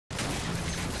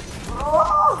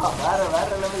வேற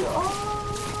லெவல்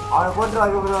அவனை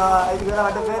போட்டுருவாங்க ப்ரோ இதுக்கு வேற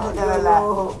மட்டும் பேச தேவையில்ல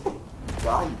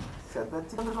ஜாய்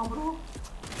செதச்சி வந்துடும் ப்ரோ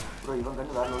ப்ரோ இவன்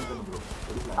கண்டு வேற லெவல் கண்டு ப்ரோ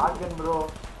ஷாட்கன் ப்ரோ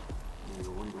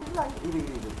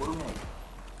இது பொறுமையாக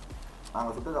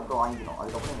நாங்கள் சுட்டது அப்புறம் வாங்கிக்கணும்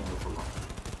அதுக்கப்புறம் நீங்கள் சொல்லலாம்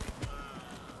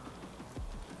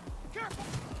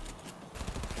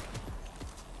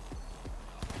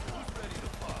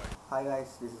Hi guys,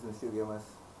 this is mystiv gamerz.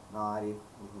 நான் ஆரிஃப்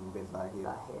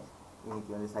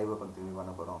இன்னைக்கு வந்து Cyberpunk ரிவ்யூ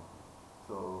பண்ண போகிறோம்.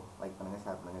 ஸோ லைக் பண்ணுங்கள்,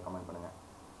 ஷேர் பண்ணுங்கள், கமெண்ட் பண்ணுங்கள்,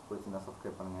 பிடிச்சிருந்தா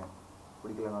சப்ஸ்கிரைப் பண்ணுங்கள்,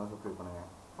 பிடிக்கலனாலும் சப்ஸ்கிரைப் பண்ணுங்கள்,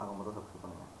 பார்க்கும்போது சப்ஸ்கிரைப்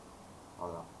பண்ணுங்கள்.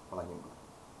 அவ்வளோதான் பல கேம்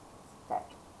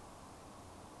ஸ்டார்ட்.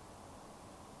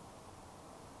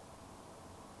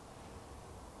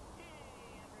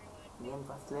 கேம்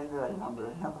ஃபஸ்ட்லேருந்து வரலாம் ப்ரோ,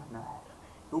 என்ன பண்ணுவேன்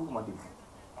தூக்க மாட்டேன்.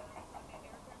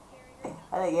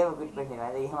 அதை கேமை குவிட் பண்ணிடுவேன்,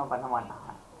 அதை கேமை பண்ண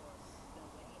மாட்டான்.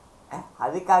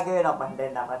 அதுக்காகவே நான்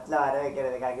பண்ணுறேன், நான் ஃபஸ்ட்டில் வர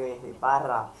வைக்கிறதுக்காகவே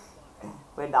பாடுறா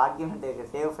போய் டாக்குமெண்ட் இருக்க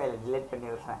சேவ் ஃபைலை டிலீட் பண்ணி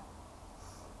விடுறேன்.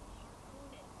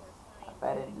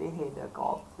 apparently the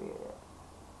cops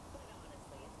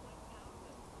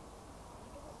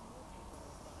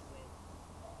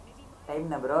டைம்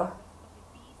என்ன ப்ரோ?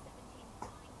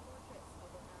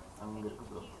 அங்கே இருக்கு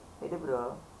ப்ரோ, எது ப்ரோ?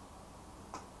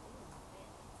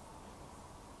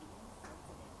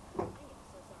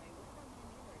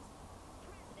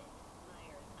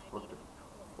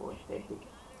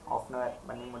 ஆஃப் அன் ஹவர்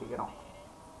பண்ணி முடிக்கிறோம்.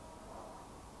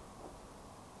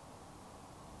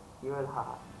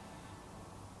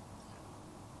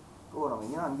 ஓ நம்ம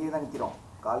இன்னும் அங்கேயே தான் நிற்கிறோம்,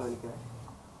 கால் வலிக்கிறேன்.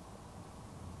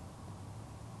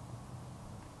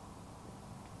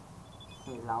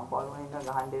 இதெல்லாம் பார்க்கணும், இன்னும்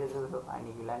காண்டி இருக்குது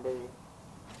அன்னைக்கு விளாண்டது.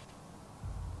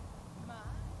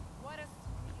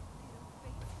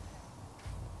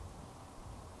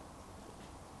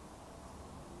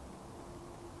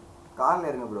 காலில்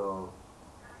இருங்க ப்ரோ,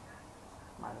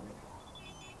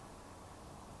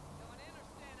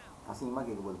 அசிங்கமாக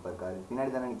கேட்க போது பாரு, காரு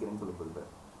பின்னாடி தானே நிற்கிறேன்னு சொல்ல போது பாரு.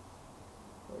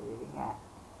 சரிங்க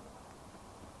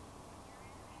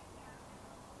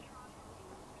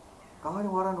காரு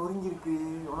வர நொறுங்கிருக்கு,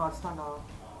 ஒன்றும் அடிச்சிட்டான்டா.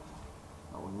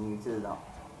 ஒன்று இடிச்சது தான்,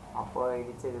 அப்போ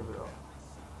இடிச்சது ப்ரோ.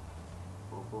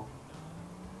 ஓஹோ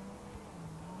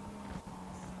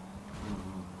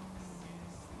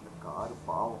இந்த காரு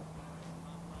பாவம்.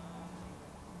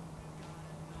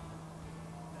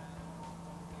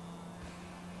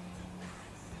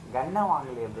 கன்னை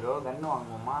வாங்கலையே ப்ரோ, கன்று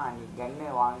வாங்குவோமா? அன்றைக்கி கன்று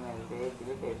வாங்கினது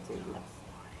டிலீட் ஆகிடுச்சு. இல்லை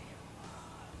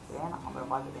வேணாம்,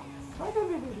 அப்புறம் பார்த்துக்கலாம்.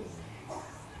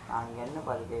 நான் கன்று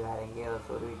பார்த்துட்டு வேறு எங்கேயோ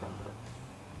சொருவிட்டேன் bro.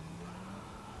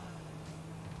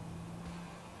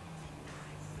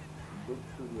 Get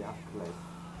to the afterlife.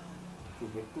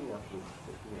 Get to the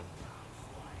afterlife.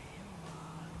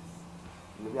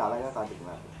 இது போய் அழகாக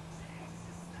காட்டிக்கலாம்.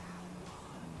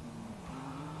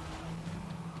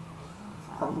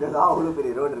 அங்கதான் அவ்வளோ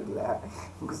பெரிய ரோடு இருக்குல்ல,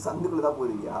 உங்க சந்துக்குள்ள தான்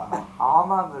போறீங்க.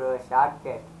 ஆமா ப்ரோ,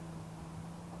 ஷார்ட்கட்.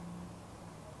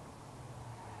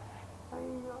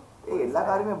 ஏய் எல்லா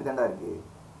காருமே அப்படி தாண்டா இருக்கு.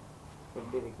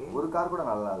 எப்படி இருக்கு? ஒரு கார் கூட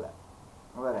நல்லா இல்லை,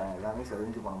 வேற எல்லாமே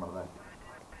செஞ்சு போன மாதிரி தான் இருக்கு.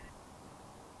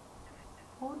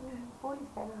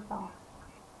 போலீஸ் தான்.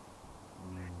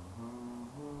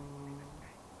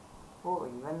 ஓ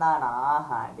இவன் தானா?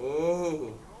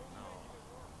 டேய்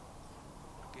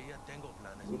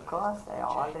because I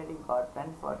already got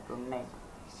plans for tonight.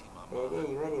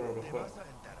 இவர்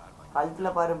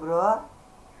கழுத்தில் பாரு ப்ரோ,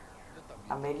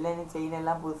 நம்ம இல்லைன்னு செயின்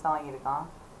எல்லாம் புதுசாக வாங்கியிருக்கான்.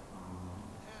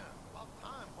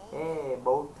 ஏ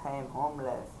பவுட் டைம்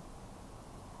ஹோம்லெஸ்.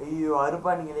 ஐயோ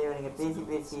அறுப்பானுங்களே இவனுங்க பேசி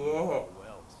பேசியே.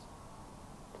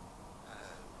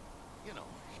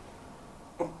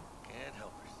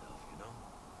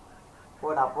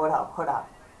 போடா போடா போடா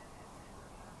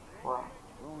போடா.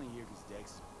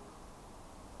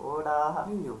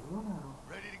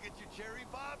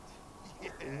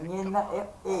 என்ன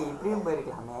ஏய் இப்படியும்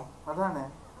போயிருக்கலாமே, அதானே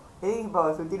எதுக்கு இப்போ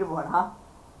சுற்றிட்டு போனா?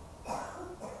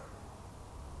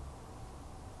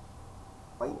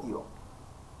 பைத்தியம்,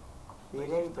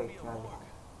 பிறவி பைத்தியம்.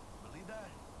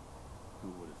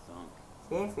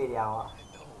 சேஃப் ஏரியாவா?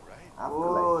 ஓ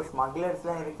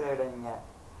ஸ்மக்லர்ஸ்லாம் இருக்கிற இடம் இங்கே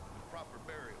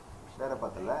வேற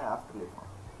பார்த்தல. ஆஃப்டர் லைஃப்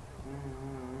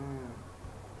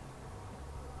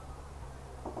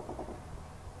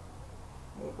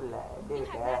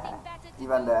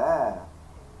இவன் அந்த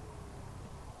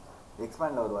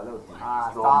எக்ஸ்பேண்ட்ல ஒரு வலை ஊத்தி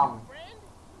ஸ்டார்ம்.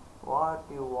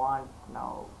 வாட் யூ வாண்ட்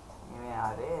நவ? இவன்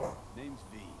யாரு?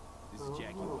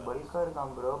 பல்கா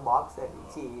இருக்கான் bro. Boxer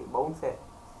C bouncer.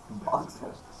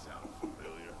 Boxer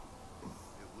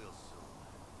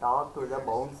talk to the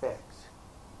bouncer.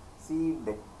 C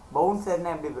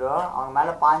பவுன்சர்னா எப்படி ப்ரோ? அவங்க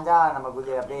மேலே பாஞ்சா நம்ம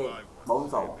குதி அப்படியே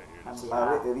பவுன்ஸ் ஆகும்.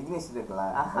 விக்னேஷ் இருக்குல்ல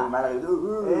மேலே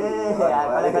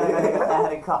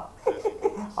இருக்கும்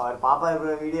அவர் பாப்பா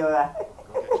இருக்கிற வீடியோவை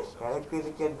எனக்கு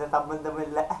இதுக்கு எந்த சம்பந்தமும்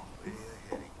இல்லை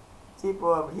சீப்போ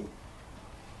அப்படி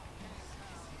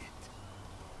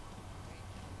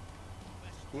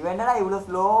இவன் என்னடா இவ்வளோ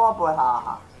ஸ்லோவாக போகிறான்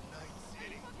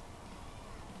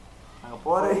அங்கே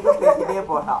போகிற வரைக்கும் பேசிட்டே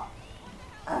போகிறான்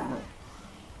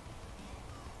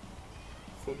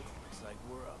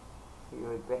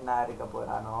இவன் இப்போ என்ன இருக்க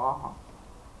போகிறானோ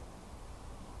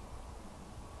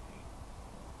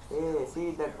see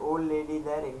that old lady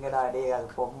there எங்கடா டே அது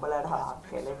பொம்பளடா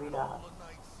கிளவிடா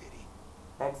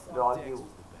let's roll you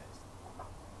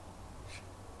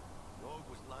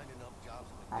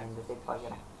நான் இந்த சைட்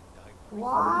பார்க்குறேன்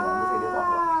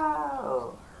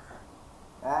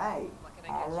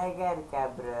அழகா இருக்கா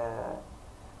ப்ரோ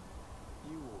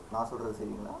நான் சொல்றது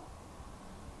சரிங்களா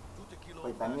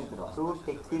போய் தண்ணி எடுத்துருவா 2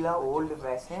 tequila old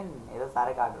fashion ஏதோ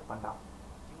சரக்கு ஆர்டர் பண்றான்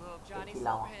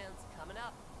tequila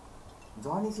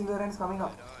Johnny Silverhand's coming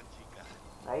up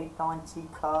right on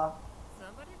chica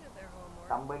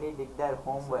somebody did their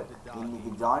homework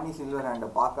இன்னைக்கு ஜானி சில்வர்ஹேண்ட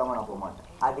பார்க்காம நான் போக மாட்டேன்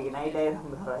அதுக்கு நைட் ஆயிடும்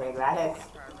ப்ரோ எனக்கு வேலை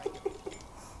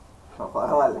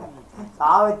பரவாயில்ல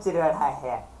சாவச்சிருவேடா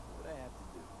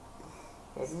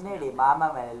என்னடி மாமா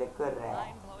மேல லுக்குற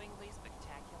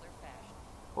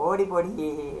ஓடி போடி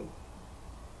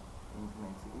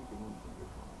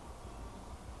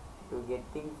to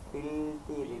getting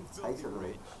filthy rich I should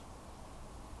rich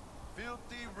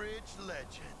filthy rich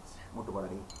legends முட்டு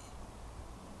பாடி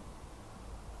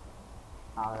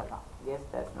அவ்வளோதான் yes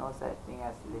there's no such thing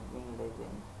as living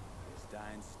legend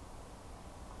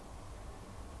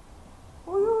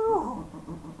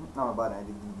நான் பாரு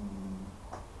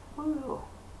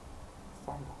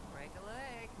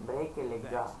break a leg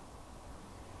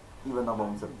இவன் தான்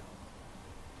பவுன்சர்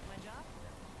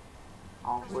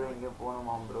அவன் கூட எங்கே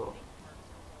போகணுமா ப்ரோ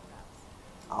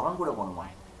அவன் கூட போகணுமா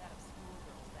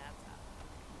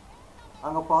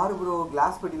அங்கே பாரு ப்ரோ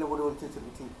கிளாஸ் பெட்டியில் போட்டு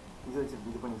வச்சிருச்சு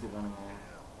இது பண்ணி வச்சிருக்கானுங்க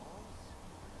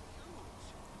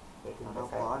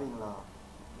பாருங்களா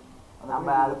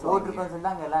நம்ம அது போட்டிருக்கோம்னு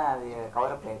சொல்லி அங்கே எல்லாம் அது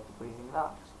கவர் அப் ஆயிடுச்சு புரியுதுங்களா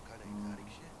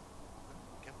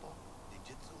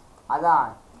அதான்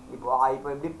இப்போ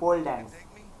எப்படி போல் டான்ஸ்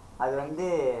அது வந்து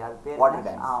அது பேர் water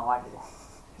dance water dance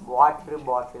water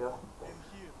bottle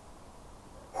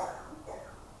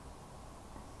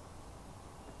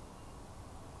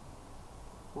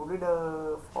would it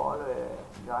follow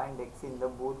join Dex in the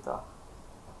booth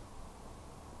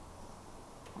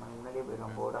முன்னாடியே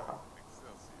போயிடும் போடா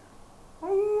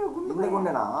இந்த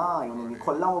குண்டனா இவனை நீ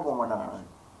கொல்லாம போக மாட்டான்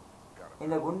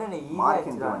இந்த குண்டனை ஈஸியா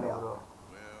அடிச்சிடுவாங்க bro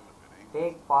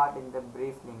take part in the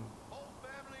briefing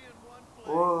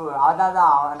ஓ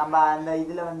அதான் நம்ம அந்த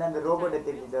இதுல வந்து அந்த ரோபோட்டை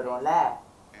திருப்பி தருவோம்ல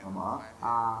ஆமா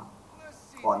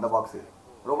ஓ அந்த பாக்ஸ்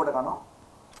ரோபோட்டை காணோம்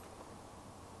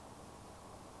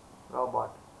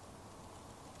ரோபோட்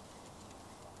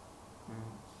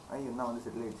ஐயோ என்ன வந்து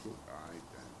செட்டில் ஆயிடுச்சு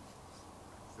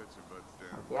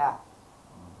ஓகேயா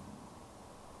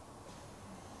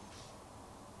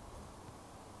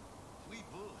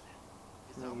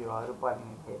நீங்கள்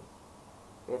வருப்பாருங்க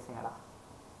பேசுங்கடா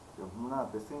எப்படின்னா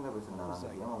பேசுங்கடா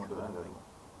நாங்கள் ஏமா மட்டும் தான் கேட்கும்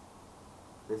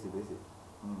பேசி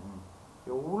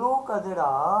எவ்வளோ கதைடா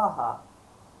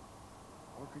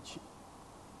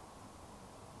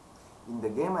இந்த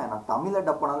கேமை நான் தமிழில்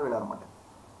டப் பண்ணாலும் விளையாட மாட்டேன்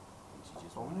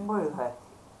ரொம்ப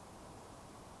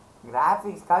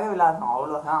கிராஃபிக்ஸ்க்காக விளையாடணும்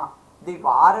அவ்வளோதான் இது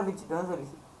இப்போ ஆரம்பிச்சுட்டோன்னு சொல்லி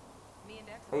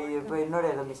இப்போ என்னோட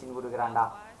ஏதோ மிஷின் கொடுக்குறான்டா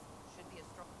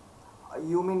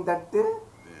யூ மீன் தட்டு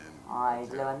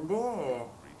இதில் வந்து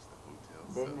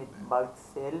தென் இட் பக்ஸ்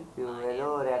ஹெல்ப் ஏதோ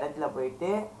ஒரு இடத்துல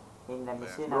போயிட்டு இந்த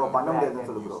மிஷினை பண்ண முடியாதுன்னு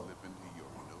சொல்லு ப்ரோ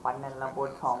பண்ணலாம்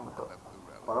போட்டு வாங்க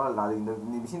பரவாயில்ல நான் இந்த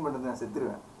மிஷின் பண்ணுறது நான்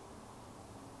செத்துருவேன்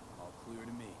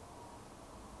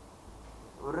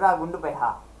உர்ரா குண்டு பையா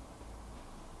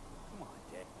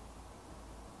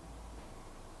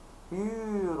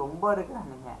ரொம்ப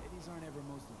இருக்கிறானுங்க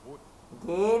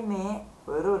கேமு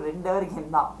வெறும் 2 ஹவர்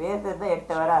கேம் தான் பேசுறது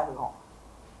 8 ஹவரா இருக்கும்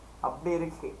அப்படி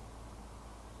இருக்கு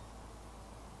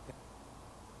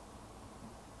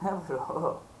ப்ரோ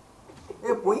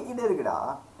போய்கிட்டே இருக்குடா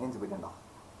ஏஞ்சி போயிட்டேன்டா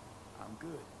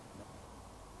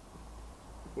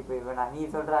இப்போ நான் நீ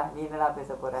சொல்ற நீ என்னடா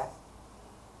பேச போற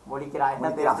முடிக்கிறா என்ன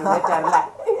பேசுறே தெரியல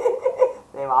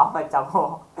டேய் வா மச்சாமோ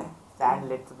ஸ்டாண்ட்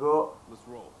லெட்ஸ் கோ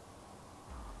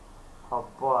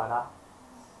அப்பாடா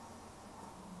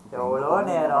எவ்வளோ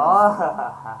நேரம்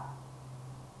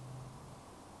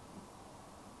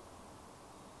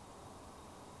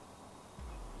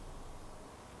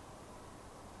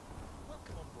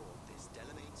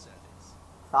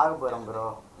சாக போகிறோம் ப்ரோ.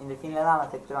 இந்த சீனில் தான்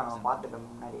அவன் செத்துருவான். நம்ம பார்த்துட்டோம்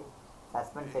முன்னாடி.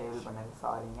 சஸ்பென்ஸ் ரிவீல் பண்ணது.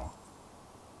 சாரிங்க.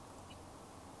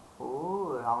 ஓ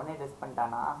அவனே டெஸ்ட்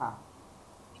பண்ணிட்டானா?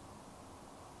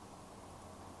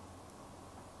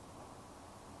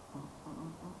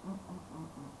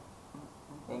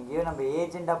 எங்கேயோ நம்ம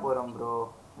ஏஜெண்டாக போகிறோம் ப்ரோ.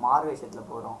 மாறு வேஷத்தில்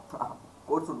போகிறோம்.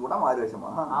 கோட் சூட் போட்டால் மாறு வேஷமா?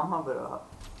 ஆமாம் ப்ரோ.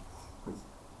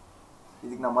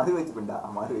 இதுக்கு நான் மறு வச்சுப்பேன்டா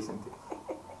மாறு வேஷத்துக்கு.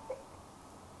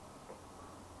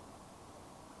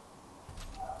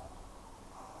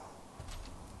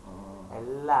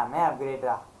 எல்லாமே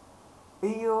அப்கிரேடா.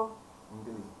 ஐயோ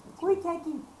कोई क्या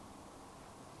की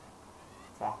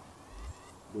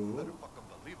Better fucking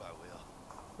believe I will.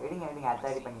 வெடிங்க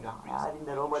அட்டாடி பண்ணிக்கலாம். யார்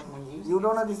இந்த ரோபோட் மூஞ்சி? You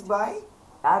don't know this boy?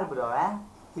 யார் ப்ரோ?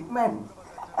 ஹிட்மேன்.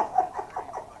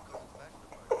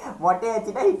 மொட்டையை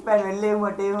வச்சுட்டா ஹிட்மேன் வெள்ளையும்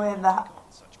மொட்டையும் இருந்தா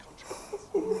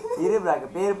இரு ப்ராக்கு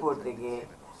பேர் போட்டிருக்கு.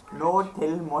 No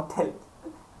tell motel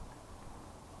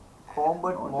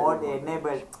combat mode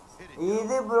enable.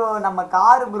 இது ப்ரோ நம்ம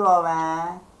கார் ப்ரோ.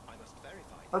 அவன்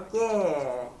ஓகே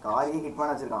காரியே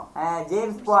ஹிட்மேன் வச்சிருக்கான்.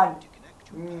 James bond.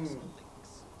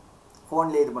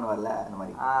 ஃபோன்லேயே இது பண்ணுவார்ல அந்த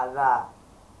மாதிரி. அதான்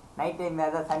நைட் டைம்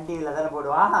அதான் சன் டிவியில் தானே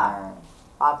போடுவான்.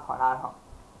 பார்ப்போம். நானும்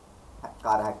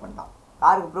காரை ஹேக் பண்ணிட்டான்.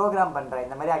 காருக்கு ப்ரோக்ராம் பண்ணுறேன்.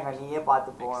 இந்த மாதிரி அங்கே நீயே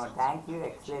பார்த்து போகணும். Thank you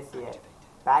எக்ஸ்லேசியர்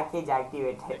package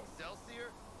activated.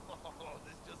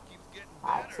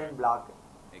 Action block.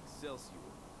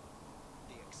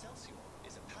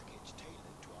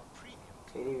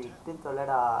 சரி விட்டு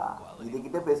சொல்லடா.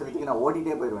 இதுகிட்ட பேசுறதுக்கு நான்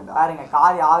ஓடிட்டே போயிடுவேன்டா. பாருங்க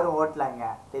கார் யாரும் ஓட்டலங்க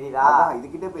தெரியுதா?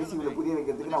 இதுகிட்ட பேசி இவ்வளவு புரிய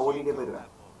வைக்கிறதுக்கு நான் ஓடிட்டே போயிடுவேன்.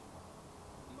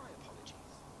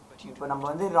 இப்போ நம்ம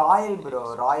வந்து ராயல் ப்ரோ.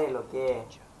 ராயல் ஓகே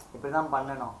இப்படிதான்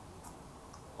பண்ணணும்.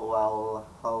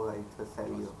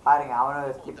 பாருங்க அவனோட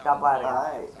ஸ்கிப்டா பாருங்க.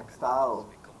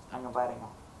 அங்க பாருங்க.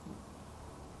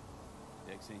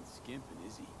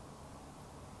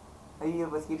 ஐயோ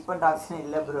இப்போ ஸ்கிப் பண்ற ஆப்ஷன்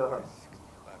இல்ல ப்ரோ.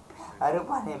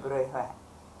 அருப்பானே ப்ரோ இவன்.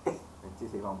 வச்சு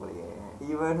செய்வான் போலயே.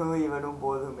 இவனும்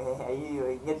போதுமே. ஐயோ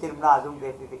இங்க திரும்பினா அதுவும்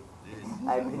பேசுது.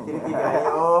 அப்படி திருப்பி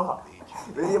ஐயோ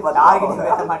வெளியே யார்கிட்ட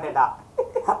பேச மாட்டேடா.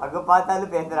 அங்க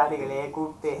பார்த்தாலும் பேசுறானுங்களே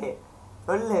கூப்பிட்டு.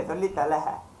 சொல்லி தல.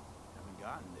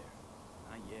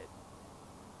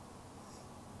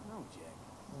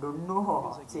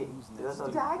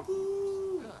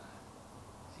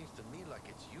 Seems to me like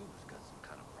it's you's got some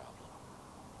kind of problem.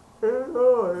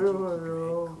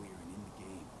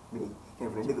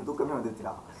 என் ஃப்ரெண்டுக்கு தூக்கமே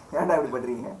வந்துருச்சுடா. ஏன்டா இப்படி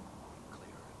பண்றீங்க?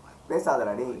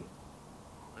 பேசாதடா டேய்.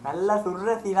 நல்லா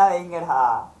சுடுற சீனா வைங்கடா.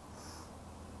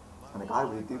 அந்த கார்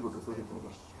போய் தூக்கி விட்டு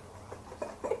சூடிட்டு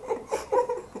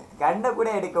கண்டை கூட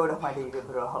எடுக்க விட மாட்டேங்குது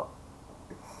ப்ரோ.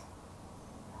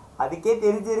 அதுக்கே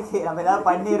தெரிஞ்சிருக்கு நம்ம ஏதாவது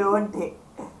பண்ணிடுவோன்ட்டு.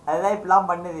 அதுதான் இப்பெல்லாம்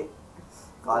பண்ணுது.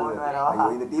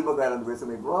 இந்த டீபக் வேற வந்து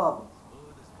பேசுமே இப்போ.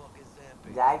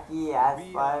 ஜாக்கி ஆஸ்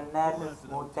பார்ட்னர்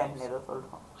ஸ்மூத்தன் ஏதோ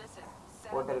சொல்றோம்.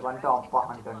 ஹோட்டலுக்கு வந்துட்டோம். அப்பா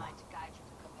வந்துட்டோம்.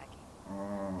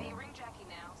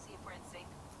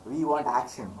 We want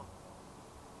action.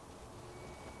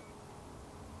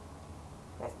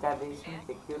 Establishing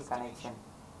secure connection.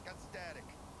 Got static.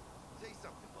 Say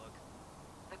something, bug.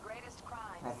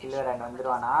 Silver and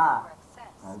வந்துருவானா?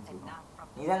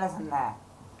 நீ தானே சொன்ன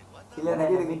சில்வர்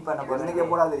அண்ட் மீட் பண்ண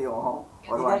போறேன். போடா தெரியும்.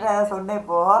 இதான் சொன்னேன்.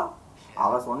 இப்போ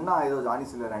அவ சொன்னா ஏதோ ஜானி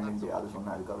சில்வர் அண்ட் அது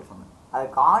சொன்னா அதுக்காக சொன்னேன். அது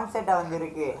கான்செப்ட் வந்து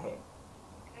இருக்கு.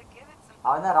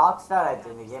 அவன் தான் ராக் ஸ்டார்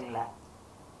ஆச்சு இந்த கேம்ல.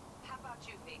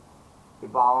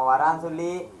 இப்போ அவன் வரான்னு சொல்லி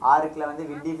ஆறுக்குல வந்து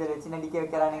விண்டீசல் வச்சு நடிக்க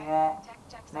வைக்கிறானுங்க.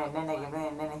 என்னென்ன கேம்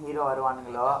என்னென்ன hero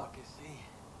வருவானுங்களோ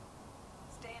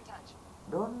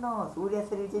don't know. Surya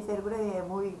sir Vijay sir கூட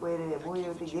மூவிக்கு மூவி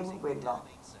விட்டு கேமுக்கு போயிருந்தோம்.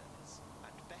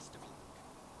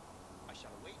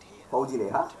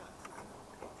 ஃபௌஜிலையா?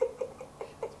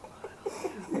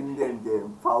 Indian game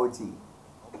Fauji.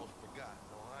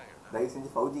 தயவு செஞ்சு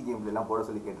ஃபௌஜி கேம்ல எல்லாம் போட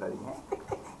சொல்லி கேட்டுறாதீங்க.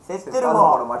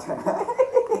 செத்துருவோம். போட மாட்டேன்.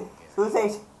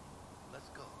 சூசைட்.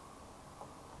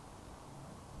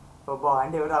 இப்போ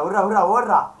ஆண்டி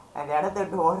ஓடுறா. அந்த இடத்த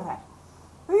விட்டு ஓடுறேன்.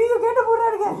 ஐயோ கேட்டு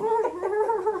போடுறாருங்க.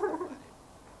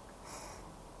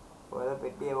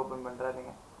 பெட்டியை ஓபன்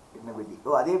பண்றானுங்க. என்ன பெட்டி?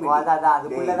 ஓ அதே பெட்டி. அதான்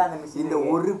அதுக்குள்ள தான் அந்த மிஷின். இந்த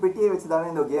ஒரு பெட்டியை வச்சு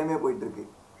தானே இந்த கேமே போயிட்டு இருக்கு.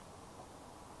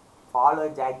 Follow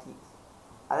Jackie.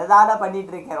 அததாடா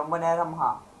பண்ணிட்டு இருக்கேன் ரொம்ப நேரமா.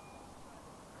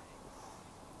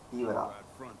 ஈவரா.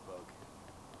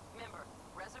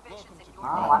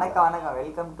 வணக்கம்.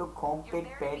 Welcome to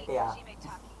combat பேட்டையா.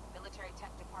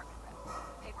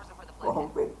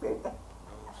 கோம்பேட் பேட்டை.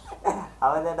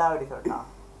 அவதடா அப்படி சொல்றான்.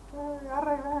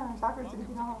 யாரா இவன்? ஷாக்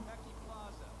அடிச்சிருக்கான்.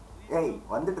 ஏய்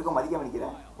வந்துட்டு இருக்க மதிக்காம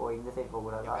நிக்கிறேன். ஓ இந்த சைடு போக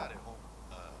கூடாதா?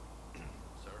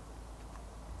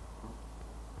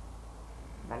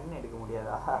 கன் எடுக்க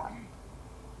முடியாதா?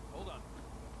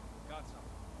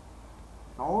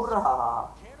 நூறா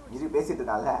இது பேசிட்டு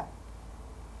இருக்கான்ல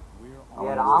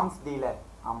வேற ஆர்ம்ஸ் டீலர்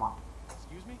ஆமா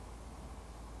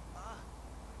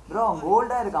ப்ரோ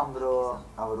கோல்டா இருக்கான் ப்ரோ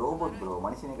அவர் ரோபோட் ப்ரோ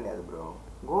மனுஷனே கிடையாது ப்ரோ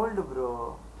கோல்டு ப்ரோ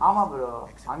ஆமா ப்ரோ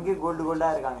அங்கே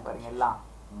கோல்டா இருக்காங்க பாருங்க எல்லாம்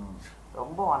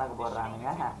ரொம்ப வணக்கு போடுறானுங்க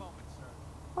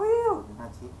ஐயோ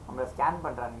என்னாச்சு நம்மள ஸ்கேன்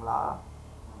பண்றானுங்களா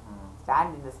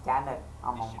ஸ்கேன் இந்த ஸ்கேனர்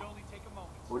ஆமா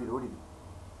ஓடிடு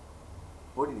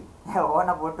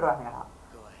ஓன போட்டுருவாங்கடா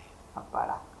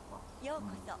அப்பாடா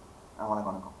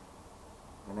வணக்கம்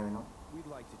என்ன வேணும்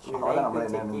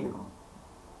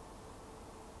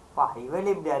பா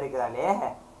இவளே இப்படி இருக்கிறாளே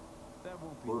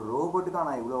ஒரு ரோபோட்டுக்கு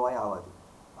ஆனா இவ்வளவு வாய் ஆகாது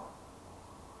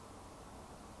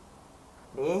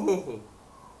டேய்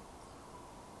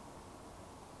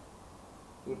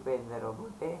இப்ப இந்த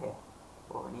ரோபோட்டு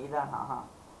ஓ நீதானா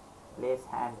பிளேஸ்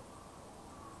ஹேண்ட்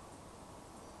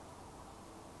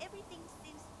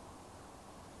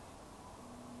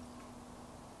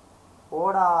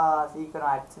போடா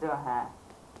சீக்கிரம் அடிச்சிடுவேன்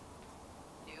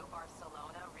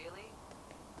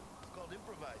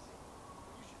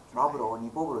வா ப்ரோ நீ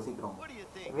போ ப்ரோ சீக்கிரம்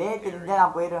வே தெரிஞ்சா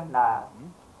நான் போயிடுவேன்டா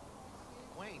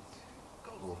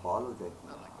ஓ ஃபாலோ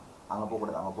ஜாக்கி அங்க போக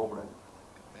கூடாது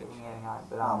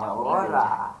ஓடுறா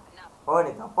ஓடு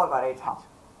தப்பா கரைட்டான்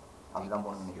அப்படிதான்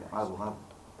போகணும்னு நினைக்கிறேன்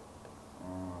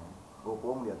ஓ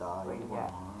போக முடியாதா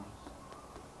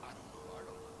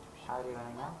சாரி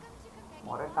வேணுங்க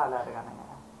முரட்டால இருக்கானுங்க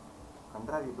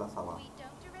கண்ட்ராவி பிளாஸாவா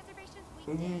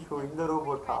இந்த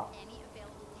ரோபோட்டா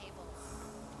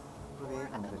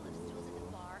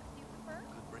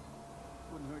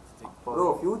ப்ரோ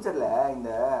ஃபியூச்சர்ல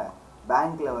இந்த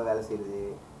பேங்க்ல வேலை செய்யறது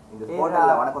இந்த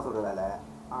ஹோட்டல்ல வணக்கம் சொல்ற வேலை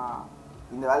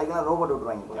இந்த வேலைக்கெல்லாம் ரோபோட்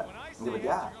விட்டுருவாங்க போல இங்க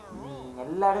பத்தியா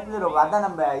எல்லா இடத்துலயும் ரோபோட் அதான்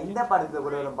நம்ம இந்த படத்துல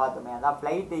கூட பார்த்தோமே அதான்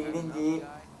ஃப்ளைட் இடிஞ்சு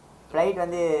ஃப்ளைட்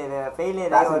வந்து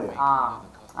ஃபெயிலியர் ஆகி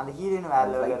அந்த ஹீரோயின் வேற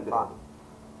லெவல்ல இருப்பான்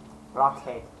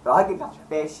ராக்கெட்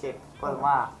ஸ்பேஸ் ஷிப்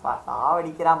போதுமா பா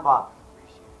சாவடிக்கிறான்பா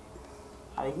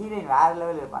அந்த ஹீரோயின் வேற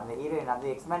லெவல் இருப்பான் அந்த ஹீரோயின்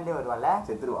வந்து எக்ஸ்மென்ட்லயே வருவாள்ல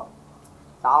செத்துருவா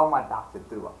சாவ மாட்டா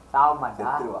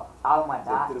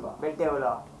பெட்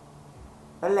எவ்வளோ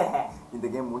சொல்லு இந்த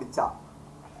கேம் முடிச்சா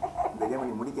இந்த கேம்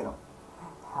நீ முடிக்கணும்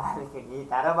அதுக்கு நீ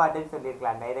தரமாட்டேன்னு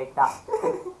சொல்லியிருக்கலாம் டைரக்டா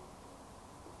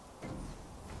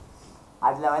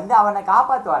அதுல வந்து அவனை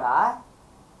காப்பாத்துவானா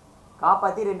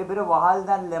காப்பாத்தி 2 பேரும் வாழ்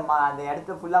தான் அந்த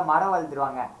இடத்துல ஃபுல்லா மரம்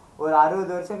வளர்த்துருவாங்க ஒரு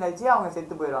 60 வருஷம் கழிச்சு அவங்க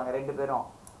செத்து போயிடுவாங்க 2 பேரும்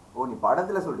ஓ நீ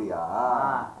படத்துல சொல்றியா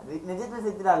நிஜத்துல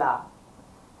செத்துடாளா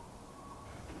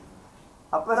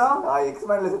அப்புறம்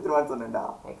எக்ஸ்மேன்ல செத்துருவான்னு சொன்னேன்டா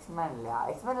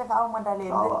எக்ஸ்மேன்ல சாவ மாட்டாளே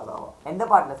எந்த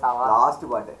பாட்டுல சாவா லாஸ்ட்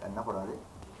பாட்டு என்ன படம் அது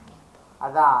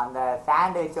அதான் அந்த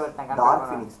சாண்ட் வச்சு ஒருத்தன்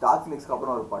டார்க் ஃபினிக்ஸ்க்கு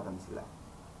அப்புறம் ஒரு பாட்டு வந்துச்சுல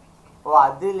ஓ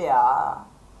அது இல்லையா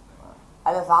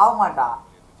அத சாவ மாட்டா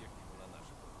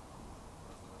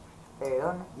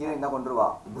ஹீரோயின் என்ன கொண்டுருவா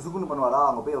புசுகுன்னு பண்ணுவாளா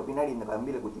அங்க போய் பின்னாடி இந்த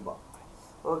கம்பியில குத்திப்பா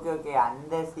ஓகே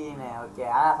அந்த சீன் ஓகே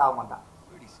ஆனா சாவ மாட்டான்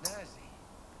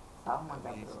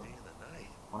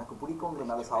உனக்கு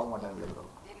பிடிக்கும்ன்றனால சாவ மாட்டாங்க ப்ரோ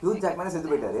ஹியூ ஜாக்மேன்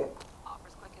செத்து போயிட்டாரு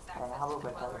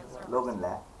லோகன்ல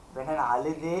வேணா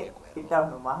அழுது ஹிட்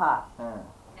ஆகணுமா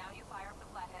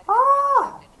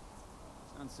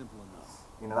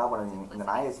என்னடா பண்ணுவீங்க இந்த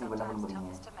நாயை வச்சு என்ன பண்ண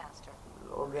போறீங்க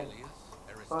லோகன்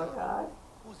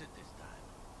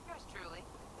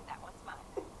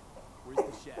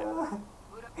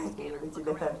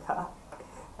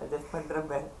அட்ஜஸ்ட்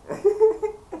பண்றேன்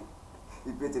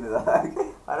இப்ப சின்னதா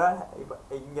பரவாயில்ல இப்ப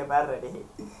இங்க பாருடி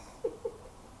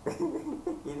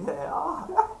இது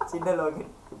சின்ன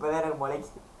லோகன் இப்பதான் எனக்கு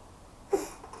முளைக்கு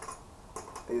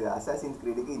இது அசாசின்ஸ்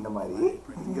கிரீடுக்கு இந்த மாதிரி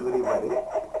இங்க குறி பாரு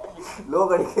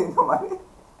லோகனுக்கு இந்த மாதிரி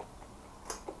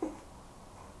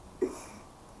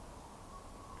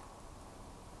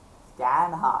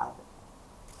ஸ்கேன் ஹார்ட்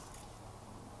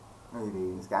இது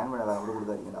ஸ்கேன் பண்ண வேலை கூட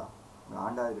கொடுக்காதீங்கடா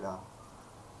ஆண்டா இருக்குடா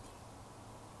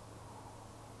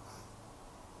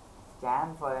scan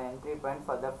for an entry point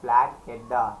for the flat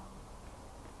head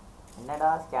என்னடா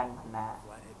ஸ்கேன் பண்ண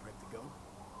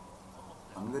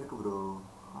அங்க இருக்கு ப்ரோ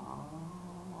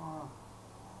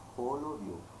ஹோலோ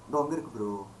வியூ இதோ அங்க இருக்கு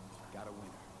ப்ரோ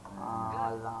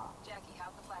அதுதான்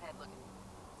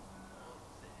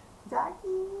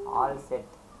ஜாக்கி ஆல்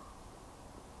செட்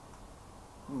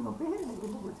உங்க பேர் எனக்கு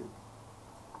ரொம்ப பிடிச்சிருக்கு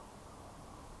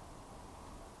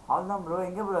அவ்வளோதான் ப்ரோ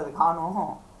எங்கே ப்ரோ அது காணும்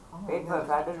wait for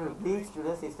ஃபேட்டர் to bleach to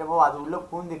the சிஸ்டமோ அது உள்ளே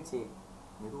பூந்துடுச்சு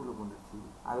எது உள்ள பூந்துடுச்சு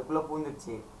அதுக்குள்ளே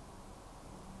பூந்துடுச்சு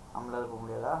நம்மளால போக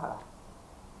முடியாதா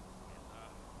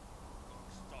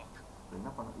என்ன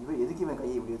பண்ண இவன் எதுக்கு இவன்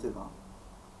கையை இப்படி வச்சிருக்கான்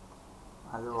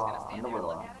அதுவா அந்த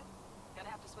படவா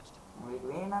உங்களுக்கு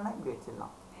வேணான்னா இப்படி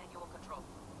வச்சிடலாம்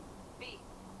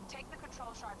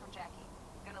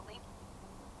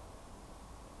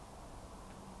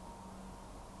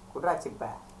குட்ரா சிப்ப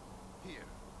Here.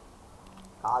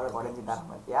 காதை உடைஞ்சு தர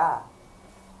மாட்டியா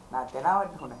நான்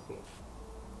தெனாவட்டு உனக்கு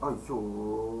ஐயோ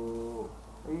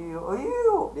ஐயோ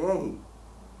ஐயோ டேய்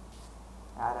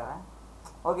யாரவன்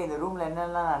ஓகே இந்த ரூம்ல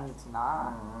என்னெல்லாம் நடந்துச்சுன்னா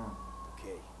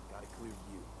Okay, got a clear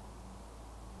view.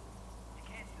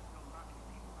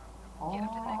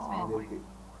 இது இருக்கு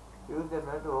use the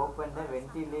door to open the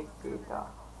ventilate data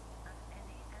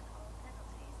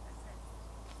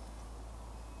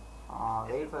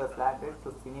wait for the flat rate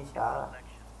to finish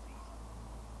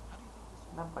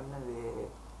என்ன பண்ணுது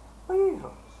ஐயோ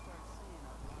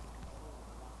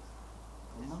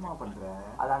என்னம்மா பண்ற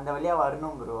அது அந்த வழியா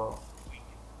வரணும் ப்ரோ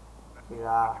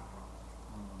இதா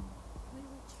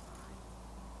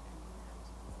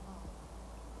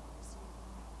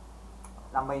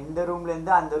நம்ம இந்த ரூம்ல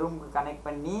இருந்து அந்த ரூமுக்கு கனெக்ட்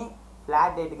பண்ணி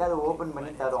ஃபிளாட் ரேட்டுக்கு அதை ஓபன்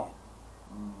பண்ணி தரோம்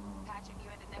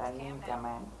ரன்னிங்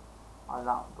கமாண்ட்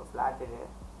அதுதான் இப்போ flat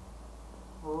rate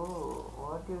oh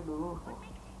what you two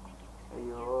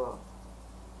ஐயோ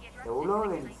எவ்வளோ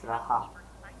வென்ஸ்ரா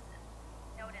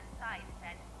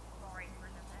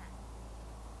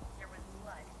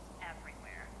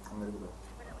அங்க இருக்கு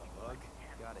Bug,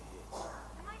 got a hit.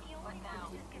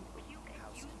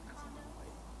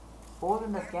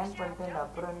 போதும் ஸ்கேன் பண்ணிட்டு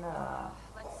அப்புறம் என்ன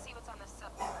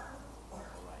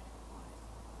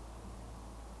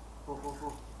போ போ போ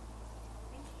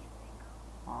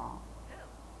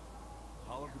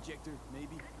Hollow projector,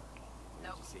 maybe?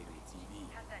 Nope. You say to the TV.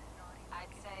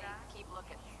 I'd say keep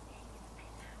looking.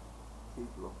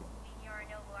 keep looking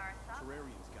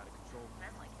Terrarium's got a control.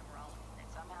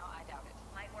 Somehow I doubt it.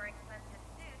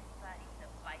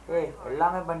 ஏய்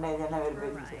எல்லாமே பண்ண இது என்ன வெறுப்பு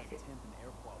இருந்துச்சு Temp and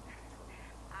air quality control.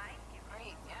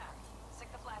 Great, yeah.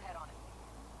 Stick the flathead on it.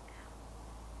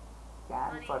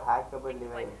 scan for hackable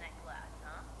device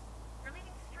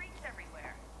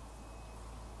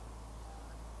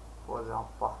போதும்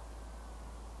அப்பா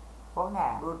போங்க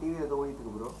ப்ரோ டிவில ஏதோ ஓடிட்டு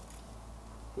இருக்கு ப்ரோ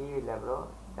டிவி இல்லை ப்ரோ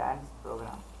டான்ஸ்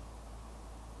ப்ரோக்ராம்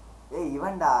ஏய்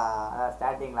இவன்டா அதான்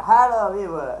ஸ்டார்டிங்கில் ஹலோ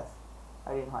வியூவர்ஸ்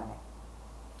அப்படின்னு வாங்க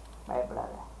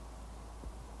பயப்படாத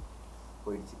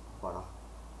போயிடுச்சு பாடா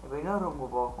இப்போ இன்னொரு ரூமுக்கு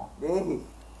போகும் டேய்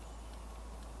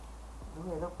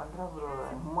ஏதோ பண்ணுறா ப்ரோ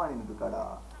சும்மா நின்றுட்டு இருக்காடா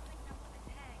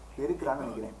பெருக்குறான்னு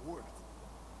நினைக்கிறேன்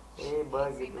ஏய்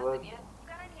work it work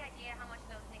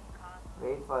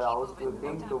wait for house to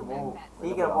think to move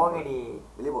சீக்கிரம் போங்கடி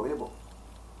வெளியே போ வெளியே போ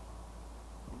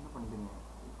என்ன பண்ணுறீங்க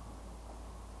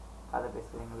கதை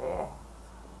பேசுறீங்களே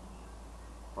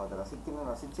அதை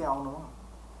ரசிச்சே ஆகணுமா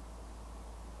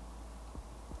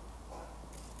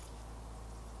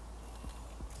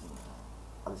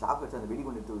அது ஷாக் வச்சு அந்த வெடி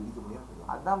கொண்டு எடுத்து இடிக்க முடியாது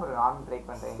அதான் ப்ரோ நானும் ட்ரை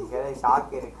பண்ணுறேன் இங்கே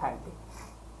ஷாக் இருக்கான்ட்டு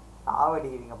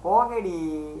சாவடிக்கிறீங்க போங்கடி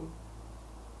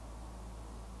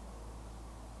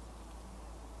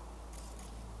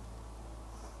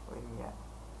போய்ங்க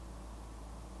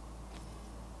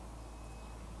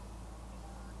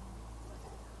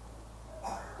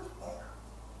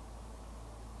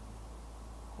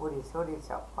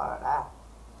ஓடிச்சு அப்பாடா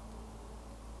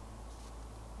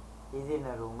இது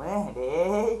என்ன ரூமு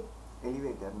டேய்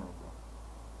எலிவேட்டர்னு நினைக்கிறேன்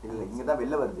இல்லை இங்கே தான்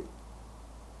வெளில வருது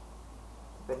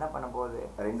இப்போ என்ன பண்ண போகுது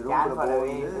ரெண்டு Scan room for a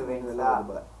way போகுது to வெளில Venza. வருது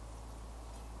போல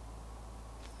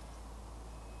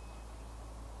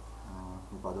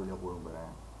இப்போ அது வழியாக போகும்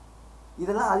போகிறேன்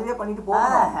இதெல்லாம் அதுவே பண்ணிட்டு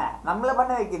போகணும் நம்மள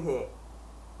பண்ண வைக்குது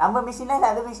நம்ம மிஷினா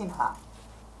இல்லை அது மிஷினா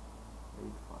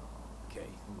Okay.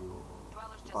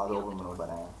 இப்போ அதை ஓப்பன் பண்ண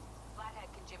போகிறேன் Flathead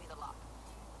can jimmy the lock.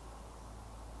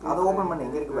 அதை ஓப்பன் பண்ண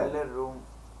எங்கே இருக்கு வெளில ரூம்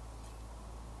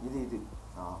இது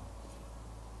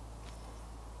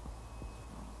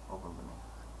ஓப்பன் பண்ணு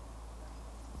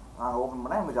ஓப்பன்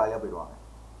பண்ணால் இவங்க ஜாலியாக போயிடுவாங்க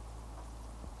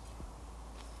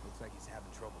Looks like he's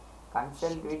having trouble.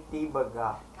 Consult with tea பக்கா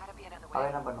Gotta be another அவ way.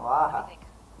 என்ன பண்ணுவா Let me think.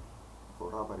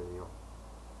 சொல்கிறா பாருவியோ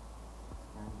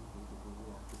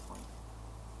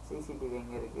சிசிடிவி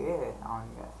எங்க இருக்கு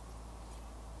அவங்க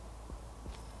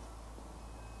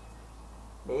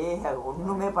டேய் அது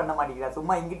ஒண்ணுமே பண்ண மாட்டேங்கிறா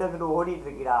சும்மா இங்கிட்ட வந்துட்டு ஓடிட்டு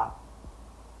இருக்கீடா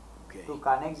Okay. To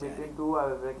connect between two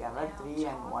our camera 3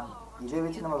 and 1 இதை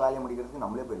வச்சு நம்ம வேலையை முடிக்கிறதுக்கு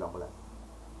நம்மளே போயிடலாம் போல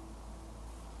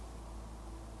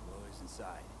Lawyer's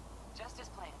inside. Just as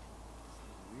planned.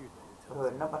 Weird though. It bro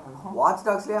tells என்ன பண்ணணும் வாட்ச்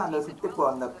டாக்ஸ்லேயே அந்த சுட்டு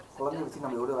அந்த குழந்தைய வச்சு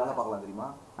நம்ம எவ்வளோ வேலை பார்க்கலாம் தெரியுமா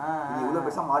இது இவ்வளோ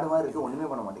பெருசாக மாடு மாதிரி இருக்குது ஒன்றுமே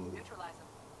பண்ண மாட்டேங்குது Neutralize them.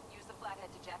 Use the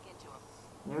flathead to jack into him.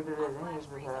 Neutralisation use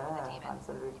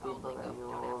consult with tea பக்கா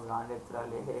ஐயோ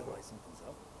காண்டேட்ராலே why something's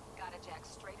up. Gotta jack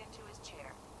straight into his chair.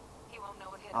 He won't know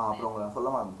what hit அப்புறம் him. உங்களை சொல்ல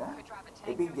மாட்டேன்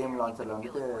எபிக் கேம் லான்ச்சரில்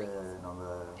வந்துட்டு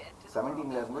நாங்கள்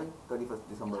 17லேருந்து 31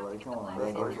 December வரைக்கும்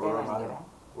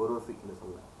ஒரு ஃப்ரீக்கில்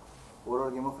சொல்லுவேன் ஒரு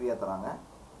கேமும் ஃப்ரீயாக தராங்க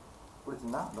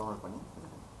பிடிச்சிருந்தா டவுன்லோட் பண்ணி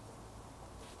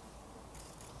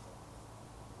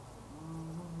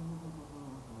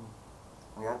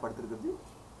யார் படுத்துருக்குது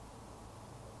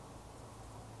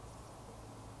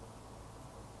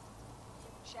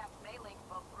Shaft may link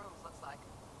both rooms, looks like.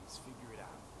 Let's figure it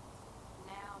out.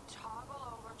 Now toggle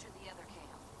over to the other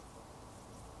cam.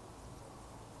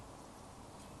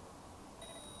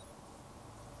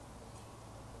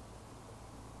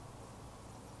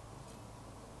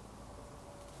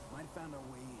 Might have found our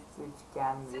way in. Switch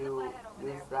cam view.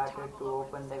 Use flatter to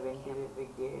open the ventilator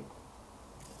gate.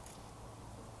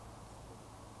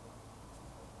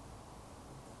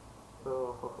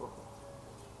 Oh.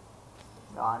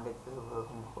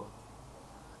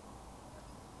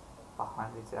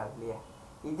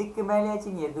 இதுக்கு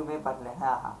மேலேயாச்சும் நீ எதுவுமே பண்ணல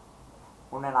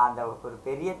உன்னை நான் அந்த ஒரு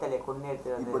பெரிய தலையை கொண்டு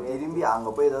எடுத்து இப்போ திரும்பி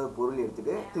அங்க போய் ஏதாவது பொருள்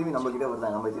எடுத்துட்டு திரும்பி நம்ம கிட்ட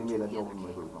வருதா நம்ம திரும்பி எல்லாத்தையும் ஓப்பன்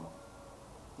பண்ணி கொடுக்கணும்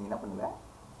நீ என்ன பண்ணுவ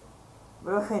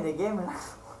ப்ரோ இந்த கேம்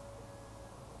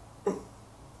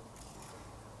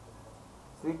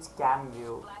switch cam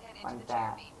view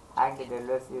பண்ணிட்டேன் hack the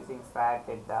dealers using fat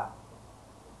data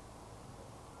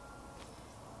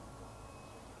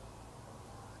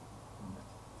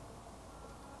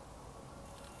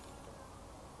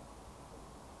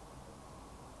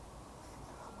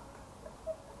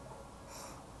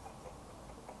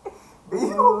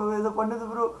இது பண்ணுது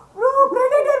bro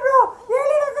predator bro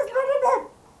alien is predator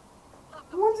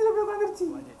மூஞ்சில போய் வந்துருச்சு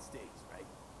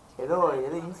ஏதோ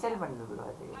இன்ஸ்டால் பண்ணுது ப்ரோ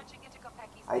அது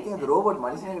ஐ திங்க் அது ரோபோட்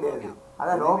மனுஷனே கிடையாது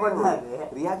அத ரோபோட் தான் அது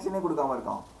ரியாக்ஷனே கொடுக்காம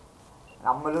இருக்கான்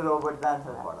நம்மளும் ரோபோட் தான்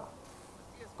சொல்றோம்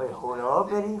போய் hollow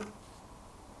peri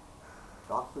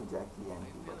talk to Jackie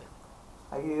and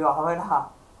ஐயோ அவனா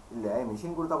இல்ல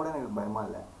மெஷின் கொடுத்தா கூட எனக்கு பயமா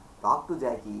இல்ல talk to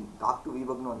Jackie talk to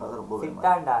வீபக்னு வந்தா ரொம்ப பயமா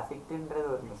சிட்டாண்டா சிட்ன்றது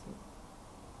ஒரு மெஷின்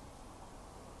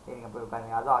சரிங்க போய்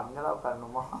உட்காருங்க அதுவும் அங்கதான்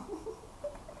உட்காரணுமா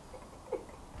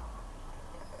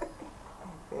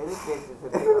very places a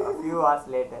few hours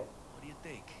later What do you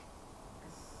think?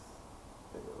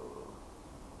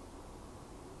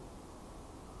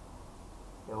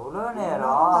 எவ்வளோ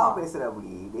நேரம் பேசுற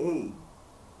அப்படி டேய்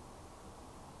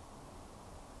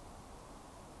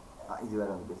இது வேற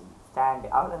வந்து பேசுது ஸ்டாண்ட்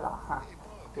அவ்வளோதான்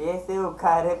பேசி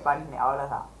உட்காரு பண்ணு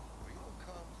அவ்வளோதான்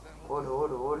ஓடு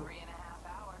ஓடு ஓடு 3.5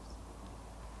 hours.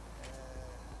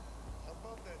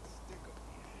 Above that stick of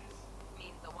yours.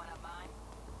 Mean the one of mine?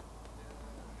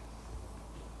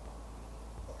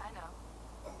 I know.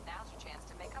 Now's your chance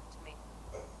to make up to me.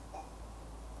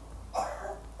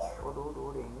 ஓடு ஓடு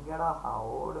ஓடு எங்கடா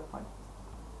ஓடு பண்ணு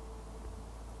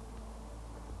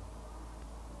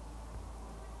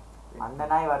அந்த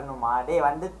நாய் வரணுமா டேய்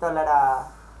வந்து தொல்லடா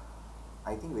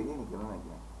ஐ திங்க் வெளியே நிக்கணும்னு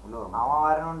நினைக்கிறேன் உள்ள வர அவன்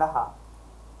வரணும்டா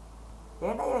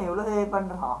ஏன்டா இவன் இவ்வளோ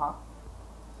பண்றான்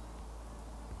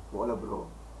போல ப்ரோ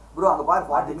அங்க பாரு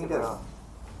 40 மீட்டர்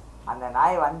அந்த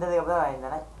நாய் வந்ததுக்கு அப்புறம் இந்த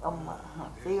நாய் அம்மா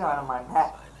சீக்கிரம் வர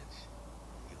மாட்டேன்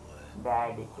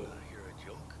daddy You're a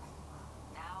joke?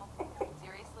 Now?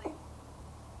 Seriously?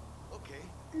 Okay.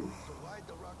 So why'd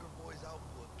the rocker boys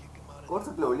output kick him out of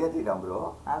கோர்ஸ்ல வெளியேத்திட்டான் bro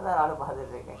நான் தான் நானும்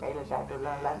பார்த்துட்டு இருக்கேன் கையில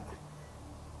டாட்டூலாம் நல்லா இருக்கு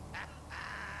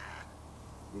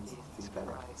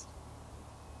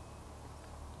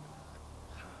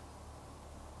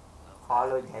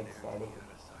ஃபாலோ ஜாக் டாடி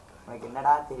உனக்கு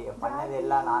என்னடா தெரியும் பண்ணது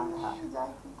எல்லாம் நான்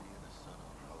தான்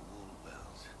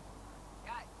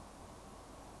Guys.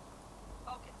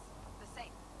 Focus. The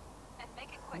safe. And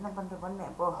make it quick. என்ன பண்ற பண்ணு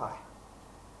போ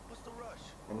What's the rush?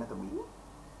 என்ன தம்பி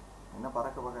என்ன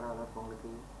பறக்க பார்க்கறாங்க உங்களுக்கு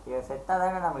இவன் செத்தா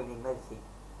தானே நம்மளுக்கு நிம்மதி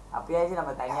அப்பயாச்சும்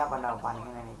நம்ம தனியா பண்ண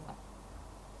வைப்பானுங்கன்னு நினைக்கிறேன்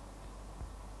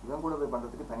இவன் கூட போய்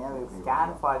பண்றதுக்கு தனியாவே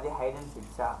scan for the height and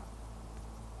சிக்ஸா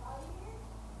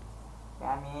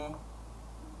கேமி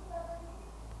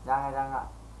ஜாங்க ஜாங்க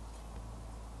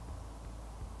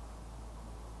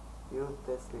யூஸ்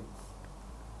தி ஸ்விட்ச்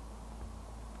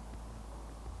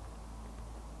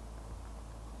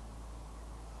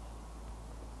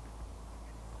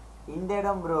இந்த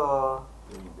இடம் ப்ரோ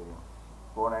தெரியும்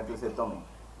போன இடத்துல செத்தோமே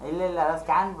இல்ல இல்ல அத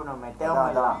ஸ்கேன் பண்ணுமே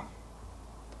thermal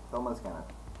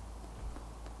scanner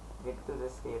get to the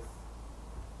safe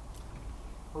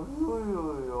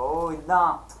ஓ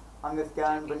இதான் அங்க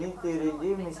ஸ்கேன் பண்ணி தெரிஞ்சு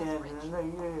மிஷின் எடுத்துட்டு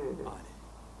ஐயோ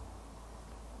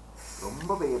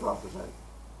ரொம்ப பெரிய ப்ராசஸ் அது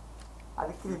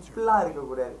அதுக்கு இப்பெல்லாம் இருக்க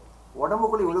கூடாது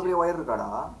உடம்புக்குள்ள இவ்வளவு பெரிய வயர் இருக்காடா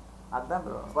அதான்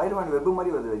ப்ரோ ஸ்பைடர்மேன் வெப்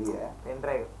மாதிரி வருது வெளியே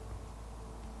பென்ட்ரைவ்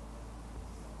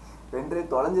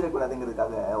பென்ட்ரைவ்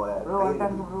தொலைஞ்சிடக்கூடாதுங்கிறதுக்காக ப்ரோ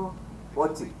வந்துட்டாங்க ப்ரோ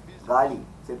போச்சு காலி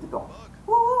செத்துட்டோம்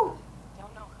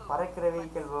Don't know who. பறக்கிற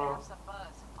vehicle bro They have some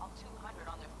buzz. All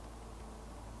 200 on their...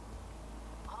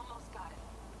 Almost got it.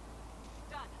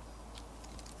 Done.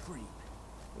 Creep.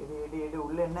 இது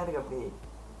உள்ள என்ன இருக்கு அப்படி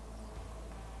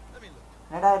Let me look.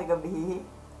 என்னடா இருக்கு அப்படி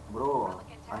ப்ரோ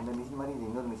அந்த மிஷின் மாதிரி இது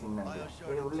இன்னொரு மிஷின்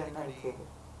நினைக்கிறேன் இது உள்ள என்ன இருக்கு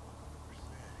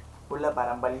உள்ள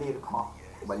பரம்பள்ளி இருக்கும்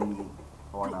Yeah. பல்லி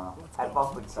ஓனா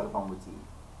கருப்பாம்பூச்சி கருப்பாம்பூச்சி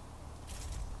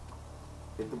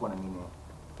செத்து போன மீன்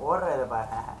ஓடுறத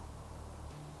பாரு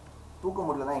தூக்க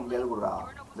முடியலன்னா எங்கேயாவது விடுறா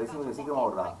சீக்கிரமா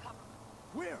விடுறா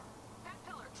Where? That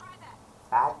pillar, try that.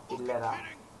 Chat இல்லடா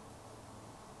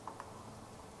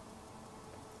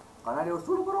கண்ணாடி ஒரு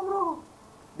சூடு போறோம் ப்ரோ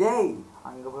டேய்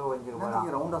அங்க போய் கொஞ்சம் என்ன போலாம்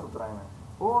நீங்க ரவுண்டா சுத்துறாங்க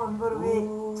ஓ அங்க ஒரு வே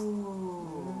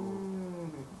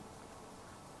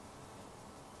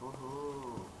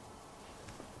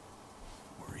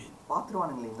We're in.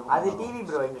 பாத்துருவானுங்களே இந்த அது டிவி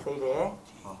ப்ரோ இந்த side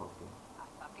okay I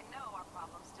fucking know our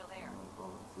problem's still there.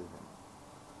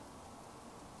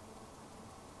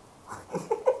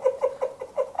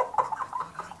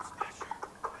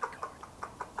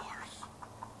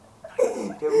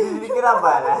 எப்படி இருக்கிறா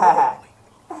பாரு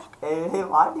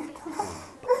மாட்டிட்டு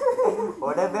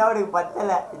உடனே அவனுக்கு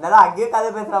பத்தல இருந்தாலும் அங்கேயே கதை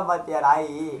பேசுறான் பாத்தியா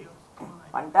நாய்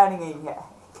வந்துட்டானுங்க இங்க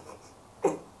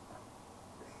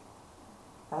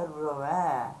யார் ப்ரோ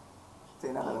அவன்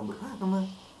சரி நான் கிளம்பு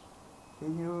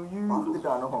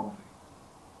பார்த்துட்டானோ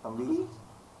தம்பி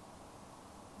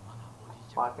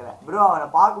பார்க்கல ப்ரோ அவனை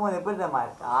பார்க்கும்போது எப்படி தெரியுமா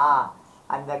இருக்கான்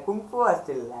அந்த குங்ஃபு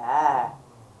ஹாஸ்டல்ல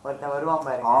ஒருத்தன் வருவான்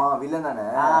பாரு வில்லன் தானே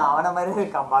அவன மாதிரி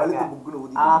இருக்கான் பாருங்க புக்குன்னு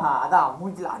ஊதி அதான்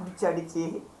மூஞ்சில அடிச்சு அடிச்சு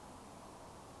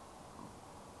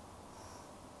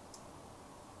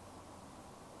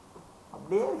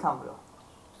அப்படியே இருக்கான் ப்ரோ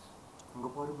அங்க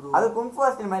பாரு ப்ரோ அது குங்ஃபு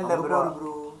ஹாஸ்டல் மாதிரி இல்ல ப்ரோ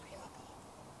ப்ரோ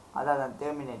அதான்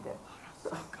டெர்மினேட்டர்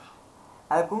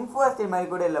அது குங்ஃபு ஹாஸ்டல் மாதிரி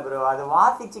கூட இல்ல ப்ரோ அது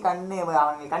வாசிச்சு கண்ணு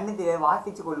அவனுக்கு கண்ணு தெரியாது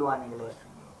வாசிச்சு கொள்ளுவானுங்களே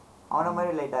அவன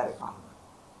மாதிரி லைட்டா இருக்கான்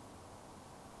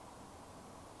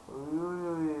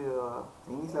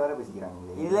இங்கிலீஷ்ல வேற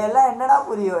பேசிக்கிறாங்க இதுல எல்லாம் என்னடா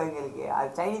புரியும் எங்களுக்கு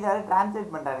அது சைனீஸ் வேற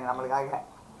டிரான்ஸ்லேட் பண்றாங்க நம்மளுக்காக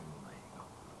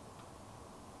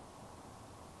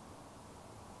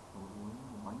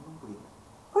ஒன்றும் புரியல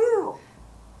ஐயோ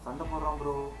சண்டை போடுறான்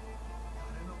ப்ரோ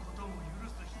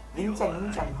நின்சன்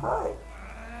ஹேய்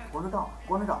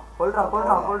கொண்டுட்டான்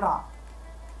கொல்றான்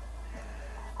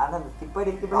ஆனா அந்த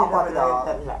ஸ்கிப்படி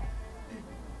தெரியல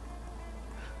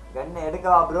கண்ணை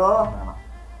எடுக்கவா ப்ரோ வேணாம்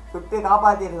சுட்டு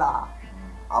காப்பாத்திடலாம்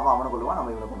அவன் அவனை கொள்ளுவான்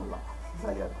நம்ம இவனை கொண்டுடலாம்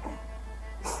சரியா இருக்கும்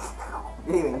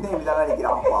ஏய் என்ன இப்படிதான்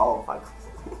நிற்கிறான் பாவம்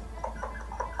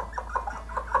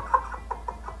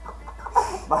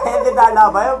பயந்துட்டான்டா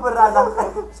பயப்படுறான்டா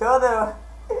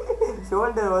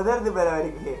ஷோல்டர் உதறது பெற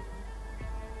வரைக்கும்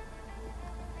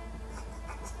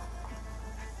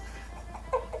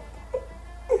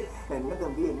என்ன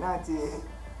தம்பி என்ன ஆச்சு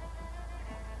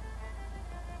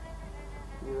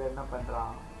இவன் என்ன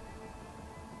பண்றான்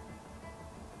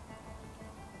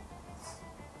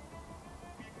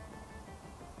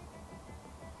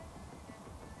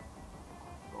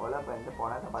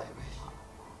போனதை பார்த்து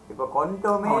இப்ப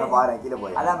கொண்டோமே பாரு கீழே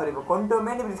போய் அதான் பாரு இப்ப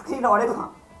கொண்டோமே இப்படி ஸ்கிரீன்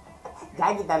உடைக்கும்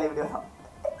ஜாக்கி தாலே இப்படி வரும்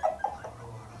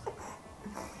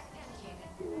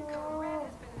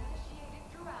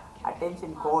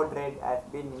attention code red has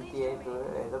been initiated to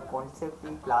the concept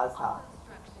plaza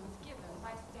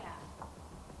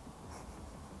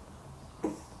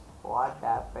what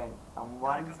happened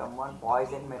someone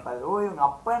poisoned my father oh இவங்க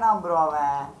அப்பனா bro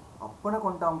அவன் அப்பனை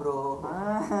கொண்டான் ப்ரோ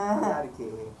இருக்கே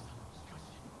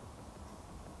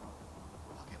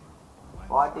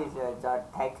what is your job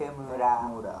Takemura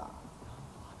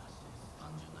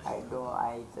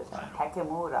I just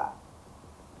Takemura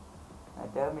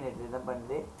terminator என்ன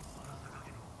பண்ணுது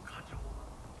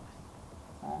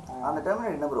அந்த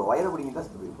டெர்மினேட் என்ன ப்ரோ வயரை பிடிங்க தான்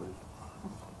சுற்றி போய்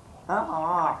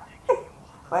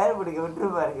வயரை பிடிக்க விட்டுரு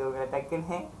பாருங்க உங்களை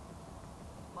டக்குன்னு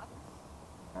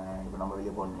இப்போ நம்ம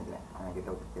வெளியே போகணும்னு நினைக்கிறேன் கிட்ட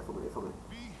விட்டு சொல்லு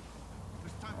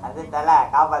அது தலை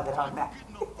காப்பாத்துறவங்க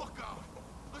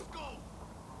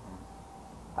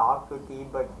டாக் டு டீ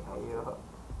பக் ஐயோ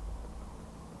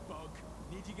Bug.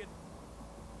 Need to get.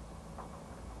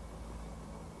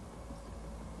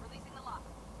 Releasing the lock.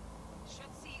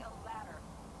 Should see a ladder.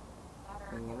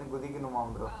 நீங்க என்ன குதிக்கணுமா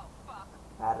ப்ரோ Oh fuck.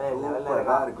 வேற லெவல்ல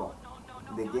சூப்பரா இருக்கும்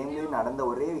இந்த கேம்லயே நடந்த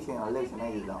ஒரே விஷயம் நல்ல விஷயம்னா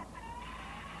இதுதான்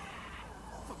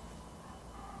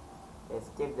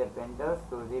escape the windows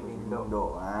to the window window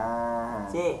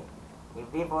சே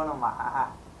இப்படி போகணுமா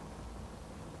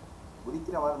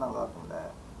குதிக்கிற மாதிரி நல்லா இருக்கும்ல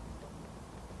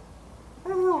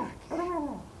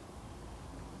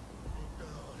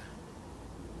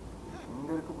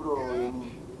இங்க இருக்கு ப்ரோ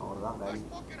ஏனி அவர்தான் காலி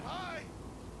Fucking high!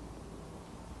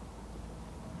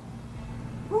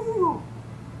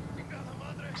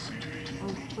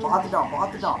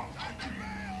 பார்த்துட்டான்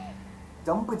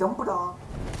ஜம்புடா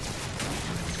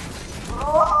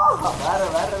வேற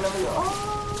லெவல்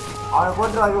அவனை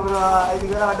போட்டுருவாங்க ப்ரோ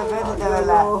இதுக்கு வேற மட்டும் பேச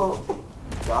தேவையில்ல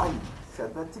காய்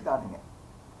செதச்சிட்டானுங்க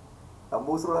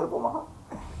நம்ம ஊசரோட இருப்போமா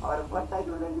அவரை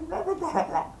போட்டாக்கி பேச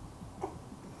தேவையில்ல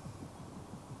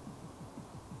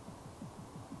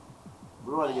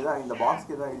ப்ரோ அதுக்கு ஏதாவது இந்த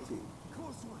பாக்ஸ்க்கு ஏதாவது ஆயிடுச்சு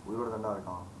உயிரோட தண்டா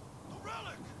இருக்கான்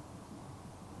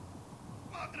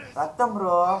ரத்தம்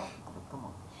ப்ரோ ரத்தமா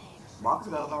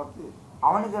பாக்ஸ்ல ரத்தம் வருது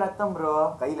அவனுக்கு ரத்தம் ப்ரோ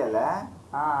கையில இல்ல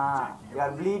யூ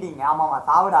ஆர் ப்ளீடிங் ஆமாமா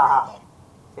சாவுடா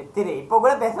செத்துரு இப்போ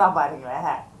கூட பேசலாம்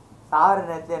பாருங்களேன் சாவர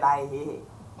நேரத்துல நாயி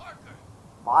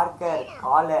பார்க்கர்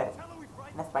காலர்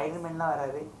என்ன ஸ்பைடர்மேன்லாம்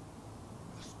வராது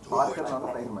பார்க்கர்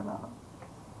வந்து ஸ்பைடர்மேனா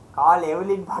கால்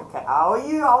எவ்லின் பார்க்கர்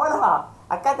ஐயோ அவளா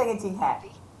அக்கா தங்கச்சிங்க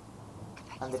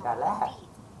வந்துட்டால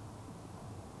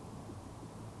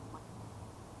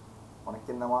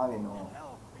உனக்கு என்னமா வேணும்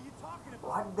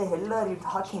what the Hell are you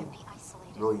talking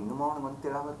bro இன்னுமா அவனுக்கு வந்து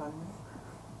தேடாம இருக்கானுங்க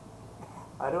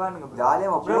வருவானுங்க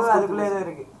ஜாலியா ப்ரோ அதுக்குள்ள ஏதோ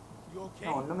இருக்கு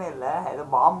ஒண்ணுமே இல்ல ஏதோ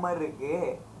பாம் மாதிரி இருக்கு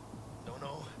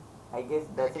I guess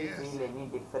doesn't feel any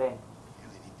different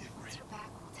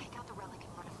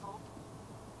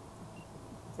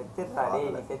செத்துடுறா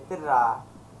டேய் நீ செத்துடுறா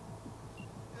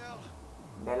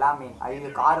எல்லாமே ஐயோ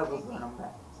காரை கூப்பிடும் நம்ம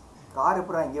கார்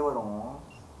எப்படா இங்கே வரும்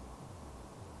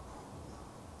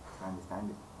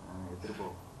ஸ்டாண்டு எடுத்துட்டு போ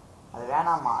அது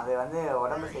வேணாமா அது வந்து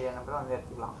உடம்பு சரியான அப்புறம் வந்து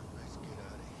எடுத்துக்கலாம்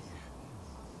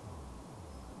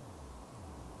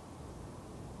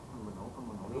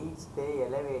ரீச் தி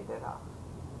எலிவேட்டரா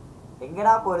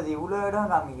எங்கடா போறது இவ்வளவு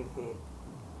இடம் காமிக்கிட்டு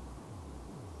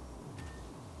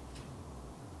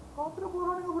பாத்துட்டு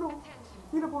போறானுங்க ப்ரோ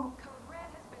கீழே போணும்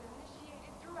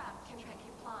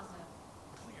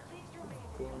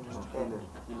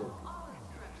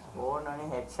போனோடனே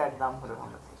ஹெட்ஷாட் தான் ப்ரோ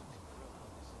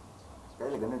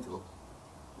கையில கன் வச்சுக்கோ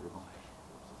இருக்கும்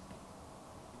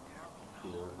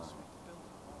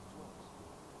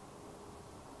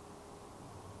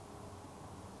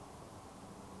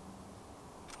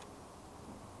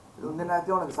இந்த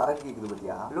நேரத்துல உனக்கு சரக்கு கேக்குது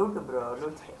பத்தியா லூட் ப்ரோ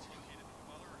லூட்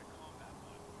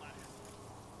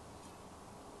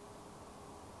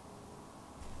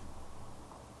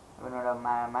அவனோட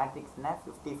மேட்ரிக்ஸ்னா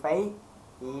 55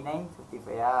 E9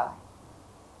 55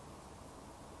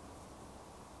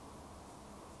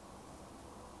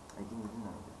 ஐ திங்க் இது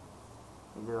நினைக்கிறேன்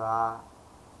இதுவா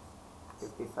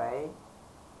 55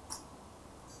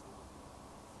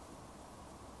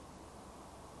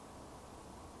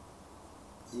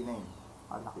 E9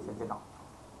 அதான் செஞ்சிட்டோம்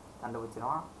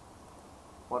கண்டுபிடிச்சிடுவான்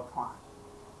போட்டுவான்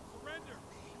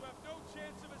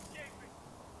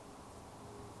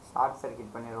ஷார்ட்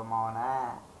சர்க்கிட் பண்ணிடுவோமா அவனை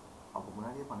அப்போ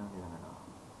முன்னாடியே பண்ண வேண்டியதானடா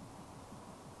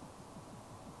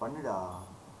பண்ணுடா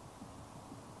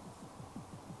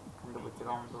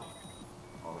கண்டுபிடிச்சிடுவான் ப்ரோ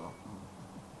அவ்வளோதான்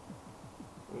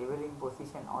ரிவலிங்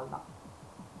பொசிஷன் ஆல் தான்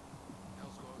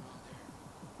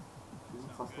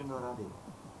ஃபர்ஸ்ட் இருந்து வராது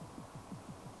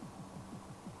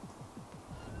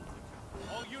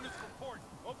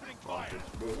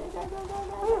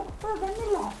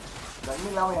கண்ணு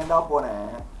இல்லாம ஏன்டா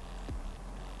போனேன்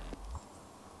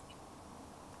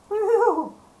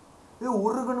இது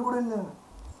ஒரு கண்ணு கூட இல்ல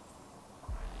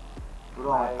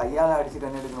ப்ரோ கையால அடிச்சு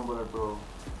கண்ணு எடுக்கணும் போல ப்ரோ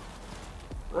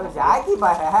ப்ரோ ஜாக்கி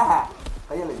பாரு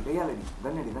கையால அடி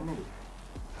கண்ணடி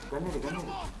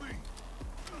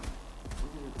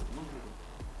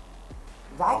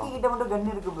ஜாக்கி கிட்ட மட்டும்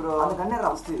கன் இருக்கு ப்ரோ அந்த கண்ணை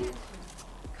ஃபர்ஸ்ட்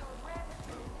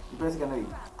இப்போ வச்சு கண்ணடி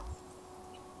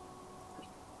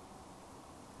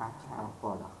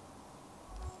அப்பாடா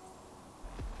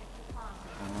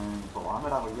இப்போ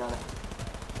வாங்கடா வையால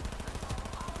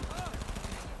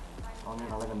அவங்க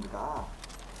நல்லா கண்டுக்கா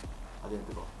அது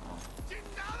எடுத்துக்கோ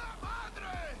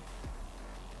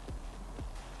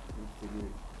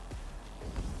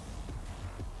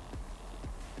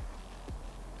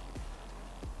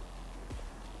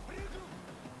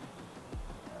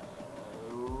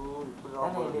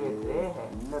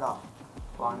இல்லடா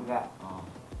வாங்க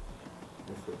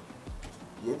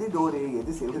எது டோரு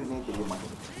எது செவருன்னே தெரிய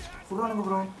மாட்டேங்குது சொல்றானுங்க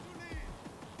ப்ரோ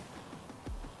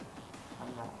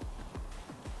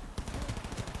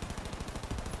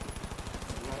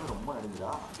ரொம்ப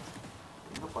நடுங்குதா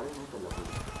எங்க பழைய தெரியல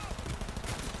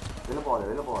வெளில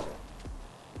போகாத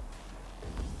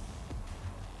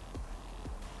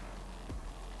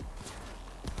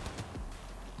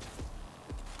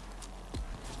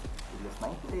இதுல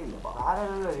ஸ்னைப்பரே இல்லப்பா வேற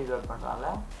லெவல்ல ரீலோட் பண்றான்ல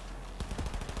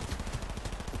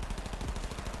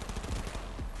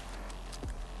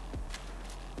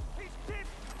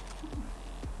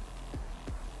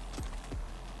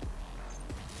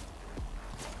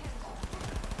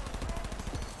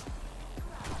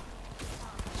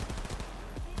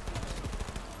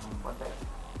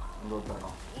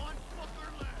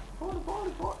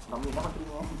நம்ம என்ன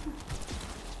பண்றீங்க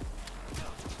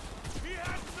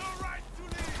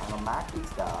அவங்க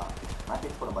மேட்ரிக்ஸ்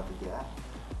படம் பார்த்துக்கியா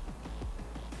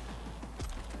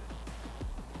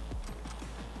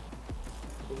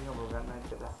இங்க ப்ரோ கண்ணு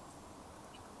வச்சுடுறேன்.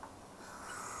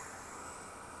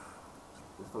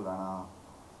 பிஸ்டல் வேணா.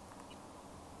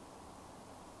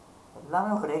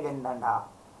 எல்லாமே ஒரே கன் தான்டா.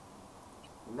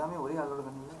 எல்லாமே ஒரே ஆளோட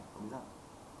கன் இல்லை அப்படிதான்.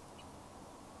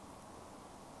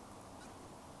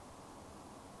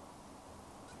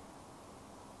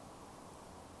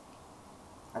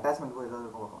 அட்டாச்மெண்ட் போய் ஏதாவது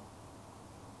இருக்கும் பார்க்கலாம்.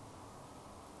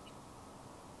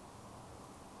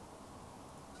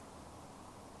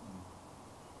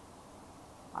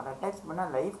 அதை அட்டாச்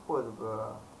பண்ணால் லைஃப் போகுது ப்ரோ.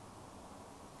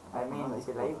 ஐ மீன்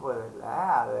லைஃப் போகுது இல்லை,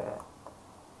 அது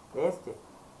வேஸ்ட்டு,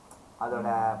 அதோட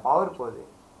பவர் போகுது.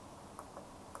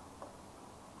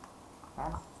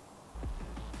 வேணாம்.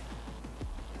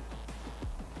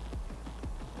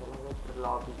 எலிவேட்டர்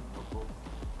லாபி போ.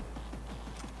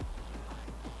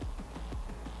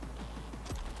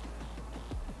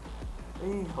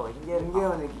 ஐயோ இங்கே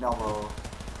வந்து நம்ம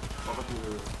பக்கத்து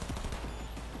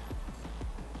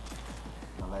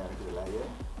நல்லா இருக்குதுல்ல அது.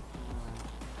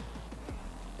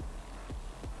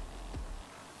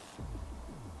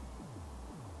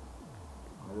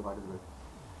 அது பாட்டுக்கு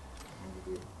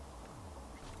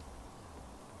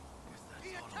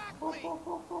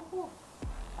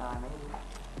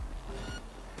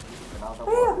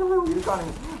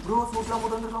இருக்கானுங்க ப்ரோ. சூட்லாம்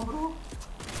போட்டு வந்துருக்கான் ப்ரோ.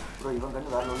 ப்ரோ இவன்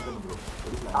கண்ணு வேற லெவல் கண்ணு ப்ரோ.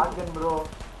 Shotgun bro.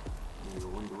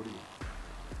 ஓடி ஓடி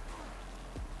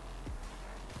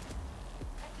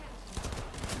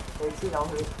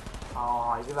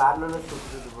இது வேற லெவலில்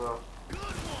சுற்றுது ப்ரோ.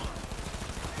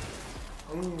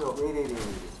 ஐயோ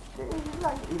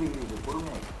இது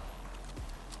பொறுமையாக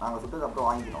நாங்கள் சுட்டது அப்புறம்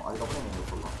வாங்கிக்கணும். அதுக்கப்புறம் நீங்கள்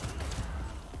சொல்லலாம்.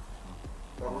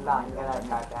 எல்லாம் அங்கே தான்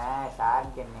காட்டேன்.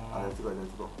 ஷாட்கன்னு அதை வச்சுக்கோ அதை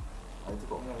வச்சுக்கோ அதை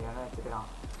வச்சுக்கோ. இங்கே வச்சுருக்கான்.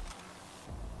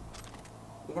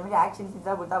 இந்த மாதிரி ஆக்ஷன்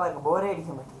சீன்ஸாக கொடுத்தா பாருங்க போரே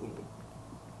அடிக்க மாட்டேங்குது.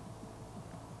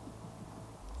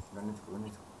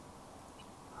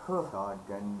 ஷார்ட்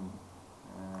கன்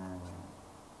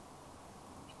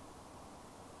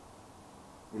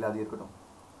இல்லை அது இருக்கட்டும்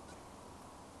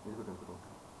இருக்கட்டும் இருக்கட்டும்.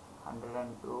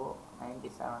 102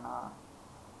 97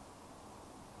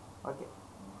 ஓகே.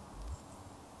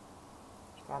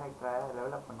 கேரக்டரை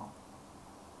டெவலப் பண்ணோம்.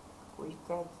 குயிக்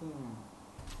கேச்சிங்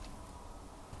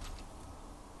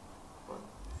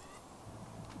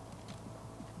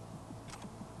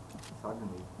ஷார்ட்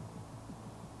கன்.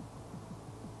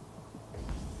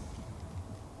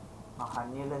 நான்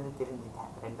ஹன்னிலேருந்து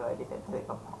தெரிஞ்சுட்டேன் 2 வாட்டி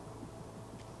செத்ததுக்கப்புறம்.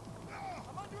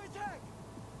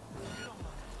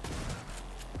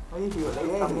 ஐயோ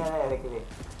லைஃப் கம்மியாக தான் இருக்குது.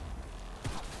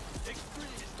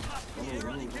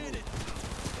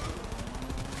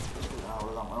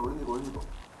 அவ்வளோதான் ஒழிஞ்சுக்கோ ஒழிஞ்சுக்கோ.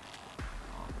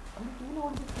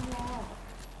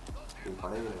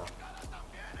 பழையதா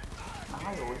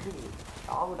நான் ஒழிஞ்சு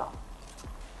சாவுடா.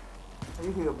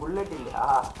 ஐயோ புல்லட் இல்லையா?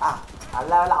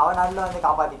 நல்ல வேலை அவன் நல்ல வந்து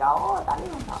காப்பாற்றிட்டான். ஓ தள்ளி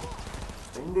வந்தான்.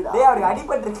 டேய் அவருக்கு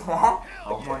அடிபட்டுருக்க.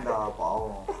 ஆமாண்டா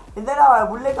பாவம். இதெல்லாம் அவன்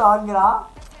புல்லட் வாங்குறான்.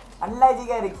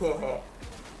 அன்லாஜிக்காக இருக்கே.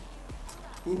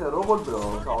 இந்த ரோபோட் ப்ரோ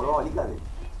அவ்வளோ வலிக்காது.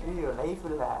 ஐயோ லைஃப்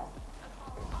இல்லை.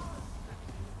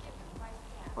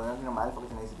 கொஞ்ச நேரத்துக்கு நம்ம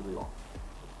மேல்ஃபங்க்ஷன் ஐசிட்டு போயிடுவோம்.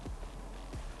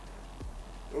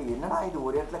 ஏய் என்னடா இது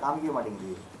ஒரு இடத்துல காமிக்கவே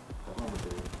மாட்டேங்குது. கர்மம்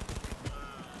கொடுத்துரு.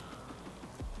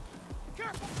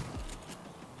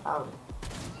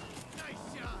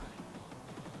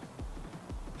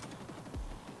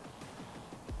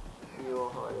 ஐயோ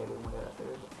எடுக்க முடியாது.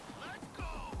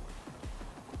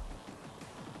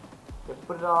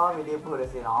 எப்படா வெளியே போகிற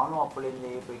சரி நானும்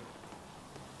அப்படியே போய்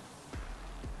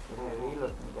ரீல்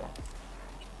வச்சுருக்கேன்.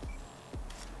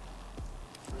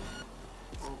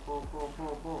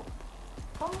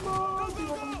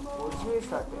 ஒரே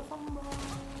ஷாட்டு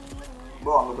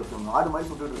ப்ரோ. அங்கே கொஞ்சம் நாடு மாதிரி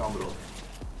சுட்டுட்டு இருக்கான் ப்ரோ.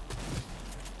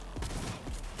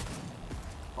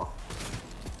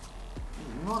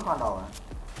 இன்னொரு காண்டா அவன்.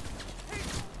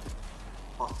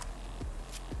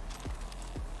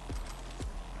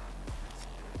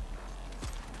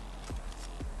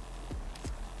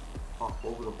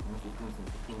 போகிறோம். இன்னும்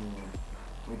 15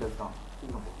 மீட்டர்ஸ் தான்.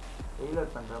 சீக்கிரம் போ.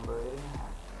 ரீலோட் பண்ணுறேன் ப்ரோ. இருங்க.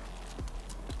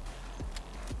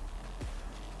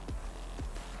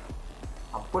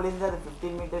 அப்போலேருந்து அது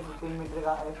 15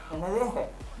 மீட்டருக்கா என்னது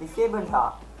டிசேபிள்டா.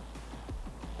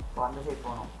 இப்போ அந்த சைட்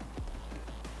போகணும்.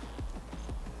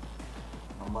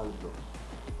 நம்ம அது ப்ரோ.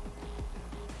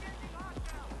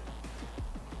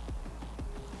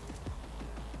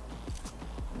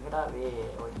 எங்கடா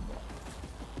ஓடிங்க.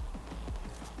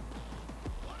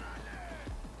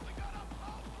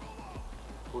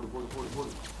 போடு போடு போடு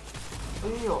போடு.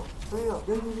 ஐயோ ஐயோ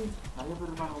நிறைய பேர்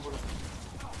இருக்காங்க போல.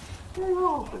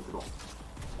 ஐயோ பேசுகிறோம்.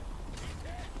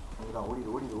 அங்கதான்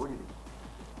ஓடிடு ஓடிடு ஓடிடு.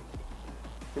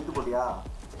 செத்து போட்டியா?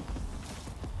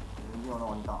 இங்கேயும்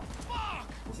ஒன்று வந்துட்டான்.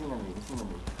 மிஷின் கண்ணு மிஷின்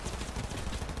கண்ணு.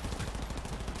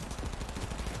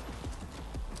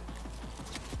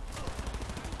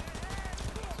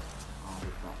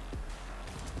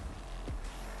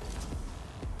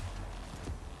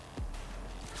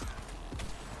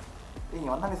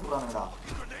 இங்க வந்தானே சொல்றானுங்கடா.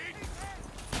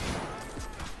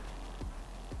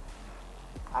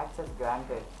 Access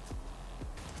granted.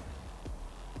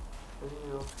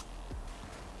 ஐயோ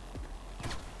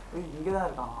இங்கே தான்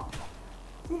இருக்கான்.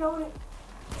 சரி அவரு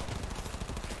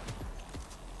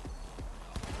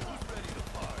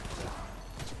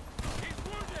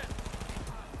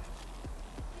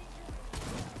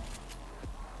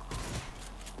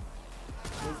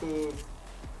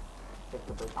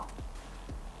செத்து போயிட்டான்.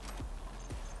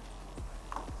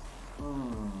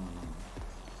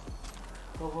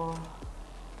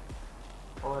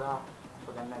 ஓரா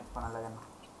இப்போ கண்ணு வச்சு பண்ணல கண்ணா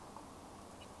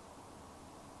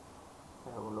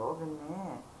எவ்வளோ கண்ணு